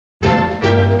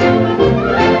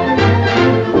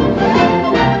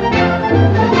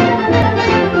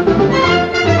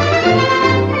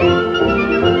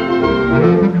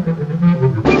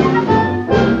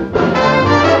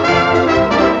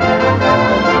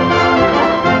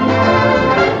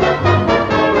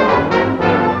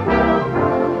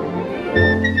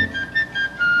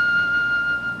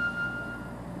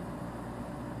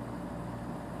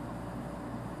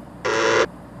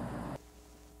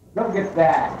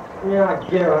Yeah,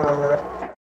 get on it.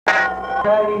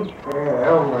 Ready?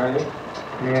 Yeah, I'm ready.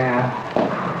 Yeah.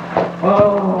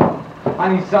 Oh, I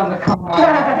need something to come on.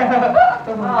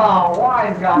 Oh,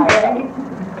 wise guy, eh?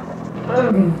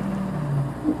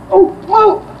 Oh,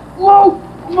 whoa, whoa,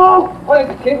 whoa! What is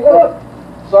it, kid? Look.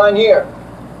 Sign here.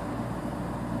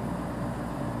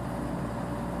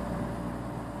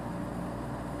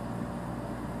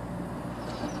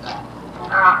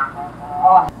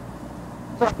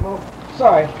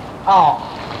 Sorry. Oh,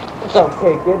 it's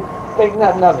okay, kid. Think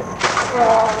nothing of it.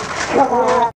 Come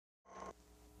on.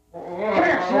 Come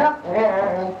here, Chef.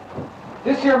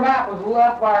 This here map was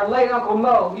left by our late Uncle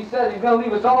Mo. He says he's going to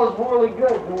leave us all his worldly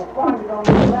goods, and we'll find it on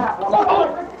this map.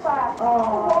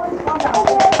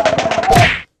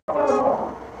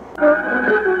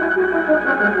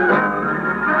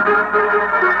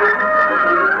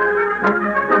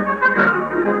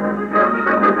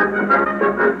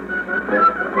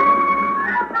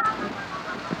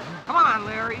 Come on,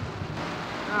 Larry.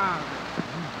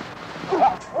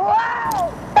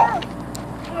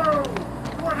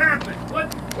 What happened? What?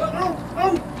 Ow!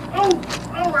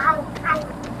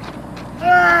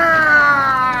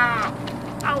 Ah!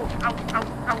 Ow!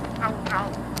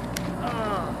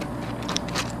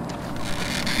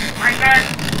 My neck!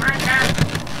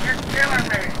 You're killing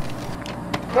me!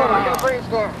 Come on, get a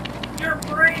brainstorm. Your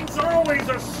brain's always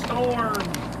a storm!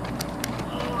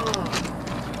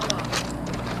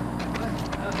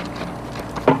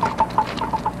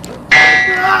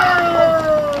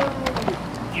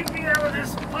 Get me out of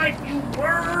this pipe, you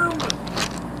worm!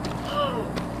 Oh,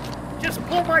 just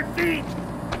pull my feet!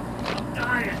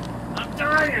 I'm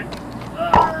dying!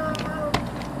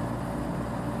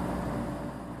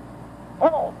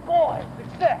 Oh, boy,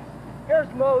 success. Here's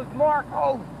Mo's mark.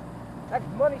 Oh, that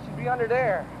money should be under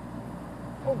there.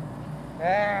 Oh,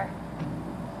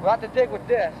 we'll have to dig with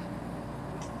this.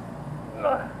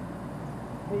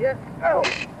 Yes. Oh.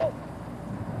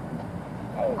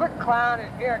 Quit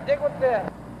clowning. Here, dig with this.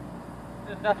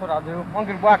 That's what I'll do. One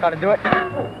good whack ought to do it.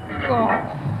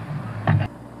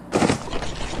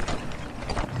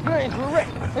 Millions for Rick.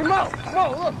 Hey, Mo,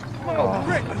 look. Mo,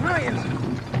 Rick, millions.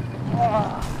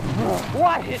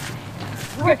 What?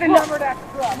 Get the number of that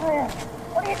truck.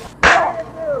 What are you trying to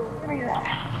do? Give me that.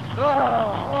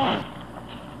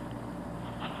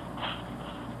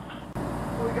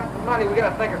 We got the money. We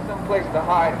gotta think of some place to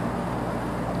hide it.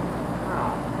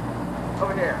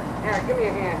 Over there. Aaron, give me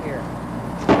a hand here.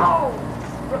 Oh!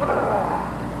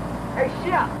 Hey,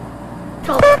 Chef!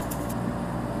 Come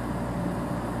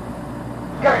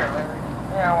here, Larry.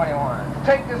 Yeah, what do you want?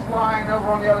 Take this line over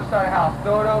on the other side of the house.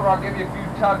 Throw it over, I'll give you a few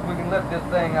tugs, we can lift this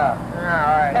thing up. All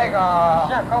right. Take off.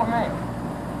 Chef, go with me.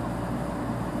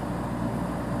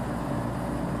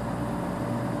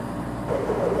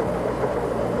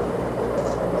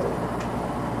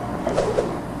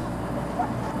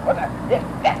 What the? Yeah.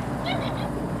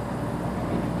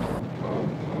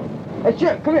 Hey,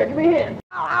 Chip, come here, give me a hand.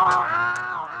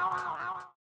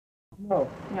 No.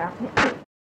 Yeah.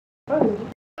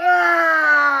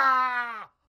 Ah!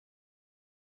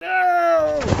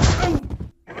 No!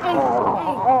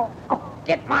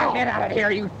 Get my head out of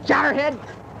here, you jatterhead!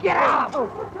 Get out!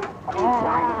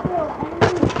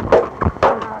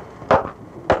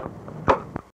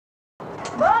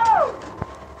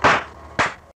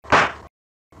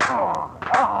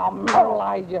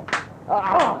 Elijah.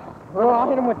 I'll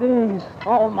hit him with these.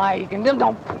 Oh, Mike, and them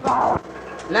don't...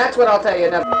 And that's what I'll tell you.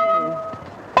 Now.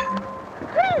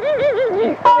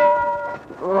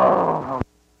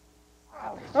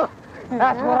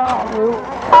 That's what I'll do.